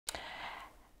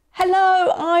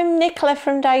Hello, I'm Nicola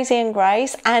from Daisy and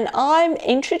Grace, and I'm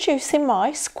introducing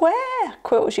my square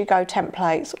Quilt As You Go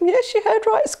templates. Yes, you heard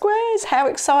right, squares. How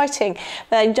exciting.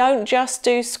 They don't just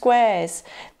do squares.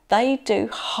 They do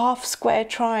half square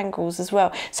triangles as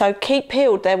well. So keep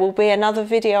peeled, there will be another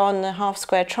video on the half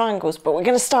square triangles, but we're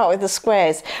going to start with the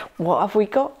squares. What have we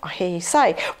got? I hear you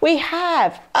say. We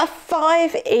have a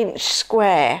 5-inch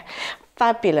square.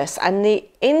 Fabulous. And the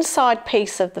inside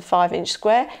piece of the 5-inch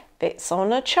square fits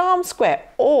on a charm square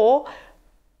or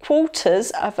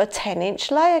quarters of a 10-inch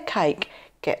layer cake.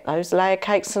 Get those layer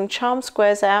cakes and charm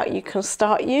squares out, you can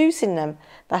start using them.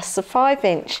 That's the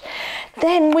 5-inch.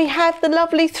 Then we have the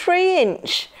lovely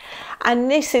 3-inch, and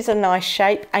this is a nice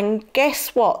shape, and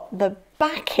guess what? The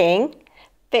backing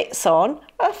fits on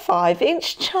a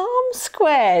 5-inch charm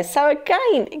square. So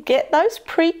again, get those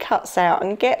pre-cuts out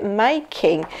and get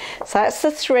making. So that's the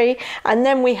 3, and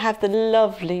then we have the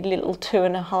lovely little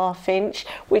 2.5-inch,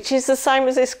 which is the same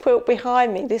as this quilt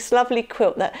behind me, this lovely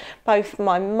quilt that both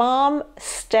my mum,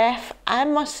 Steph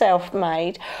and myself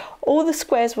made. All the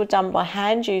squares were done by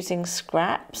hand using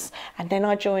scraps, and then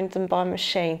I joined them by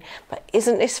machine. But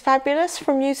isn't this fabulous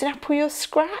from using up all your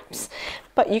scraps?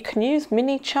 But you can use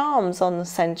mini charms on the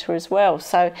centre as well,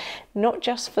 so not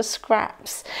just for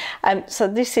scraps. So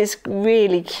this is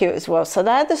really cute as well. So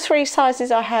they're the 3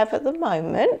 sizes I have at the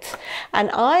moment,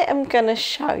 and I am going to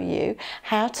show you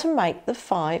how to make the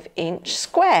 5-inch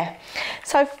square.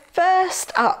 So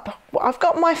first up, I've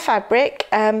got my fabric.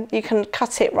 You can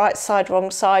cut it right side, wrong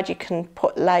side. You can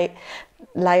put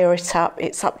layer it up.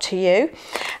 It's up to you.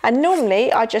 And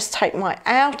normally I just take my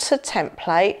outer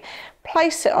template,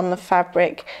 place it on the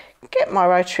fabric, get my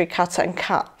rotary cutter and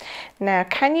cut. Now,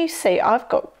 can you see I've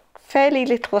got fairly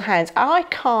little hands. I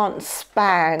can't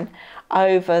span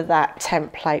over that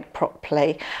template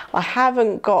properly. I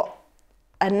haven't got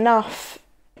enough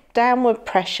downward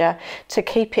pressure to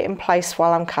keep it in place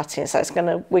while I'm cutting, so it's going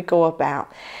to wiggle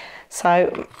about.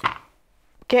 So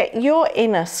get your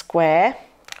inner square,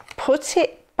 put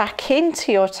it back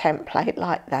into your template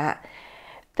like that,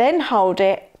 then hold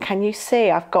it. Can you see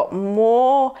I've got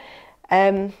more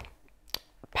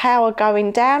power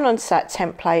going down onto that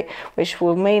template, which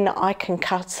will mean that I can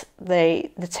cut the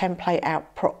template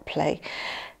out properly.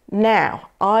 Now,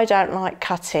 I don't like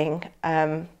cutting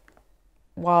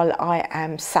while I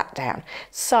am sat down,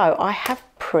 so I have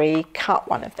pre-cut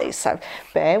one of these, so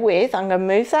bear with. I'm going to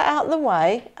move that out of the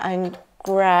way and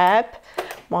grab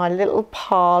my little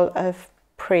pile of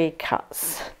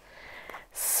pre-cuts.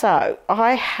 So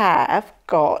I have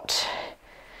got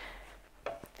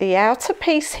the outer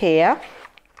piece here,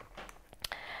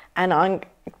 and I'm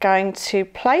going to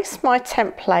place my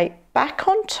template back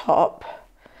on top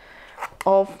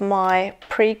of my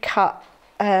pre-cut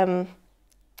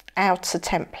outer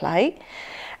template,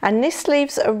 and this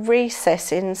leaves a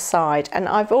recess inside, and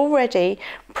I've already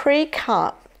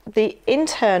pre-cut the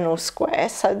internal square.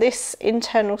 So this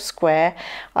internal square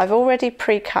I've already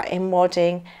pre-cut in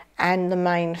wadding and the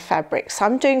main fabric. So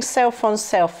I'm doing self on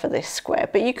self for this square,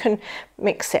 but you can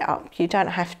mix it up. You don't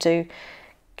have to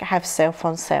have self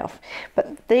on self.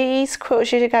 But these Quilt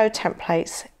As You Go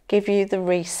templates give you the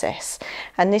recess,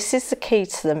 and this is the key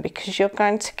to them, because you're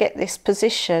going to get this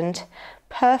positioned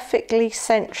perfectly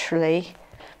centrally.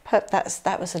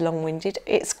 That was a long-winded.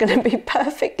 It's going to be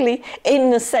perfectly in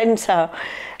the centre,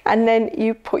 and then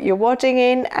you put your wadding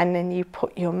in, and then you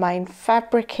put your main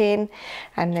fabric in,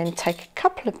 and then take a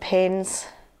couple of pins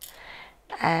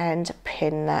and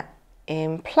pin that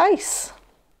in place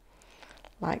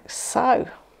like so.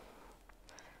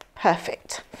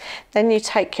 Perfect. Then you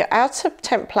take your outer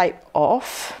template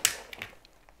off,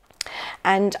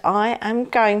 and I am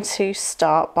going to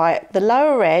start by the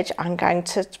lower edge. I'm going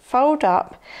to fold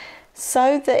up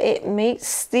so that it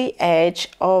meets the edge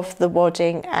of the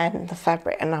wadding and the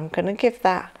fabric, and I'm going to give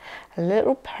that a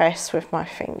little press with my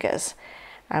fingers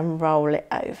and roll it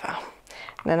over.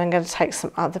 And then I'm going to take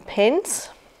some other pins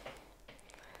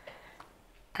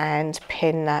and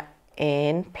pin that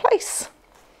in place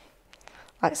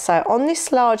like so. On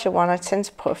this larger one I tend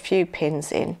to put a few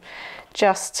pins in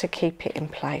just to keep it in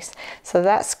place. So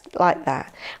that's like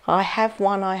that. I have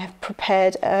one I have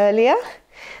prepared earlier.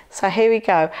 So here we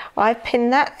go. I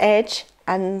pin that edge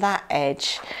and that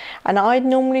edge, and I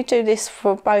normally do this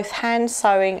for both hand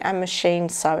sewing and machine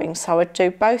sewing. So I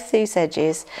do both these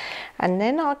edges, and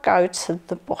then I go to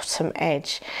the bottom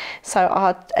edge. So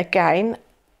I'll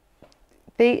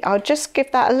just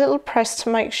give that a little press to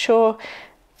make sure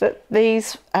that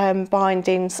these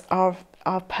bindings are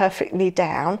perfectly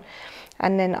down,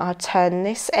 and then I'll turn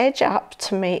this edge up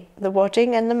to meet the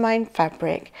wadding and the main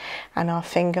fabric, and I'll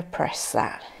finger press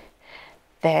that.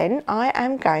 Then I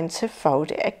am going to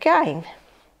fold it again.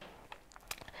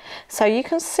 So you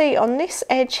can see on this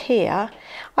edge here,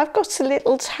 I've got a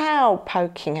little towel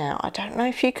poking out. I don't know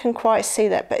if you can quite see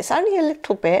that, but it's only a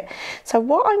little bit. So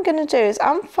what I'm going to do is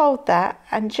unfold that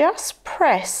and just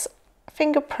press,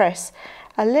 finger press,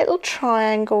 a little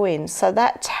triangle in. So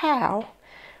that towel,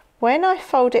 when I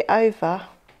fold it over,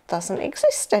 doesn't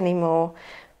exist anymore.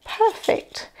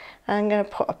 Perfect. And I'm going to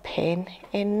put a pin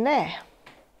in there.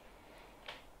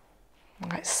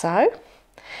 Like so.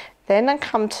 Then I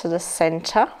come to the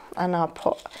centre and I'll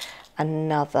put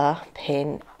another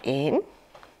pin in.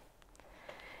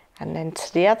 And then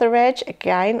to the other edge,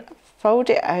 again, fold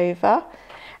it over.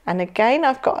 And again,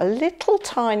 I've got a little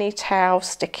tiny towel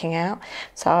sticking out.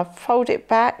 So I'll fold it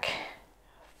back,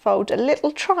 fold a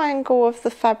little triangle of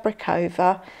the fabric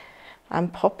over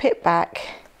and pop it back,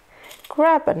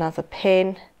 grab another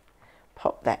pin,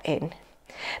 pop that in.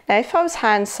 Now if I was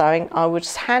hand sewing, I would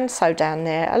just hand sew down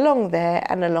there, along there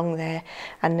and along there,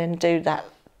 and then do that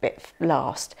bit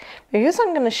last. Because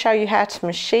I'm going to show you how to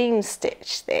machine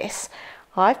stitch this,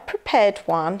 I've prepared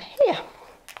one here.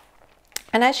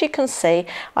 And as you can see,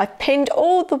 I've pinned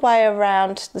all the way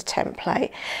around the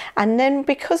template. And then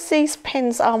because these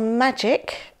pins are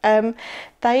magic,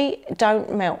 they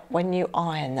don't melt when you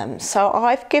iron them. So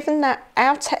I've given that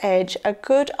outer edge a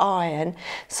good iron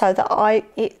so that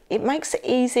it makes it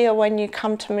easier when you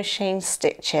come to machine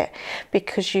stitch it,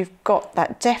 because you've got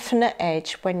that definite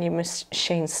edge when you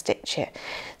machine stitch it.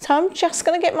 So I'm just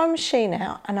going to get my machine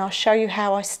out and I'll show you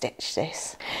how I stitch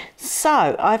this.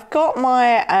 So I've got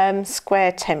my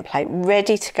square template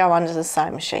ready to go under the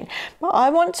sewing machine, but I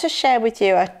want to share with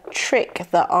you a trick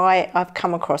that I've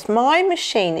come across. My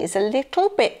machine is a little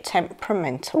bit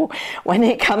temperamental when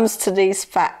it comes to these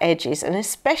fat edges, and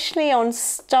especially on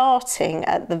starting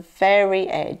at the very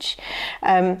edge.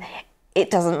 It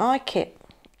doesn't like it.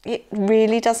 It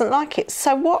really doesn't like it.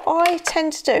 So what I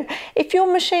tend to do, if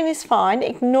your machine is fine,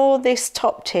 ignore this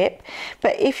top tip,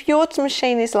 but if your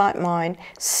machine is like mine,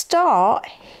 start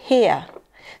here.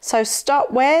 So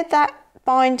start where that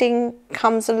binding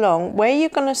comes along, where you're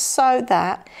going to sew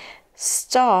that,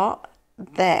 start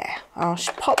there. I'll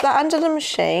pop that under the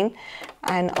machine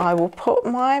and I will put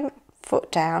my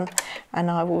foot down and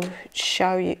I will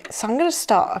show you. So I'm going to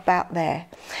start about there.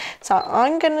 So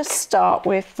I'm going to start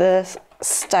with the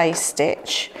stay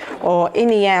stitch, or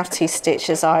innie outie stitch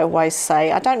as I always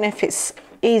say. I don't know if it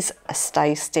is a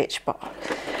stay stitch, but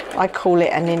I call it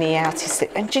an innie outie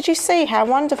stitch. And did you see how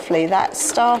wonderfully that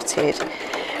started?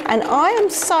 And I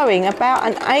am sewing about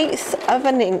 1/8 of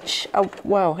an inch,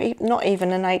 well, not even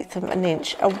 1/8 of an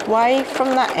inch away from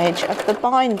that edge of the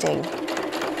binding.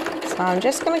 So I'm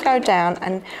just going to go down,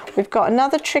 and we've got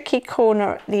another tricky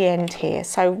corner at the end here.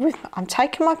 So I'm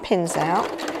taking my pins out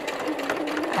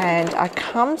and I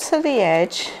come to the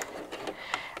edge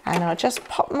and I just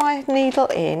pop my needle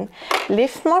in,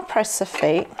 lift my presser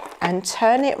feet and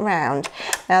turn it round.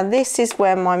 Now this is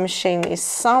where my machine is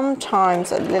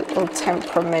sometimes a little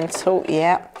temperamental,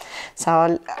 yeah. So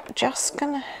I'm just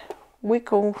gonna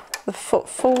wiggle the foot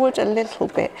forward a little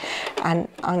bit and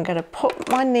I'm gonna put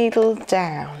my needle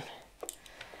down.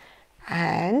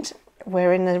 And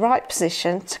we're in the right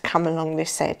position to come along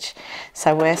this edge.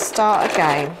 So we'll start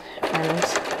again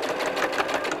and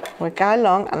we'll go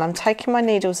along, and I'm taking my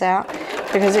needles out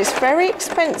because it's very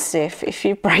expensive if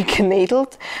you break a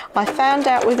needle. I found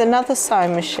out with another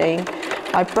sewing machine,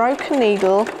 I broke a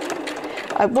needle.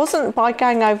 It wasn't by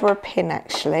going over a pin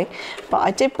actually, but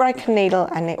I did break a needle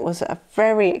and it was a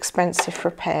very expensive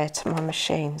repair to my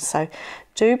machine. So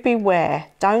do beware,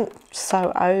 don't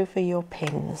sew over your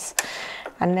pins.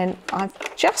 And then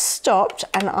I've just stopped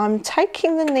and I'm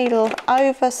taking the needle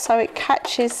over so it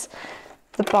catches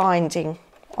the binding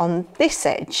on this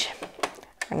edge.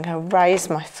 I'm going to raise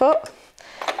my foot.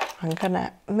 I'm going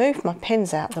to move my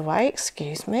pins out the way,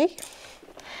 excuse me,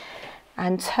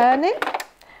 and turn it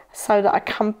so that I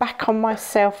come back on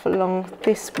myself along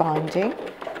this binding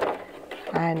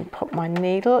and put my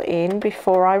needle in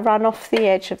before I run off the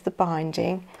edge of the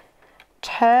binding.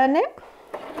 Turn it,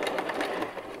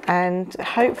 and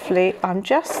hopefully I'm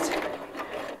just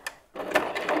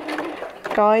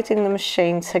guiding the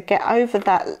machine to get over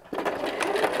that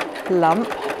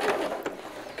lump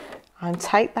and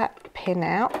take that pin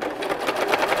out.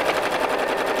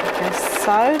 Just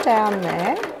sew down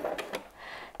there,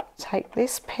 take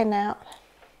this pin out,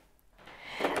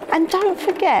 and don't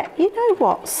forget, you know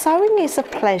what, sewing is a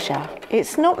pleasure.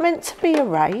 It's not meant to be a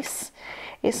race,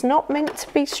 it's not meant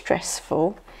to be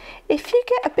stressful. If you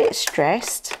get a bit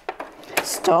stressed,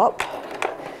 stop.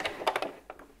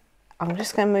 I'm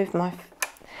just going to move my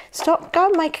stop, go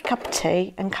and make a cup of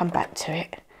tea and come back to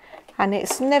it. and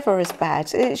it's never as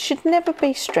bad. It should never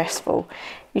be stressful.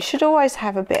 You should always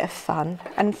have a bit of fun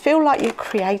and feel like you're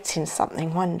creating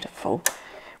something wonderful,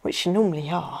 which you normally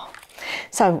are.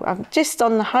 So I'm just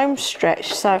on the home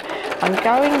stretch, so I'm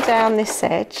going down this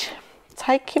edge,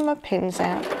 taking my pins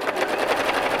out.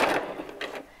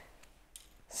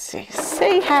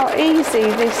 See how easy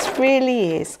this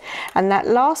really is. And that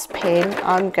last pin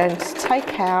I'm going to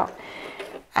take out,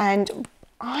 and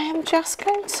I am just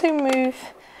going to move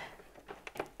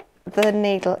the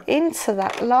needle into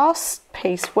that last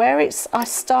piece where I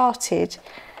started,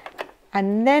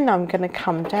 and then I'm going to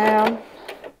come down,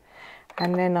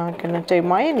 and then I'm going to do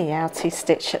my innie outie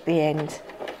stitch at the end,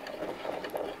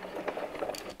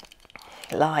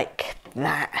 like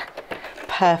that.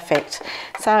 Perfect.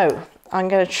 So I'm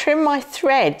going to trim my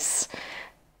threads.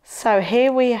 So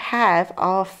here we have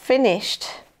our finished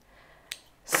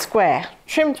square.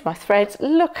 Trimmed my threads.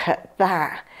 Look at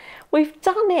that. We've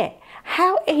done it.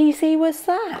 How easy was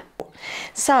that?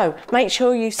 So make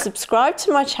sure you subscribe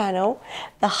to my channel.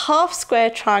 The half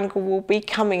square triangle will be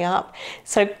coming up,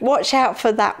 so watch out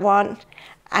for that one,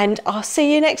 and I'll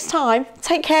see you next time.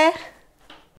 Take care.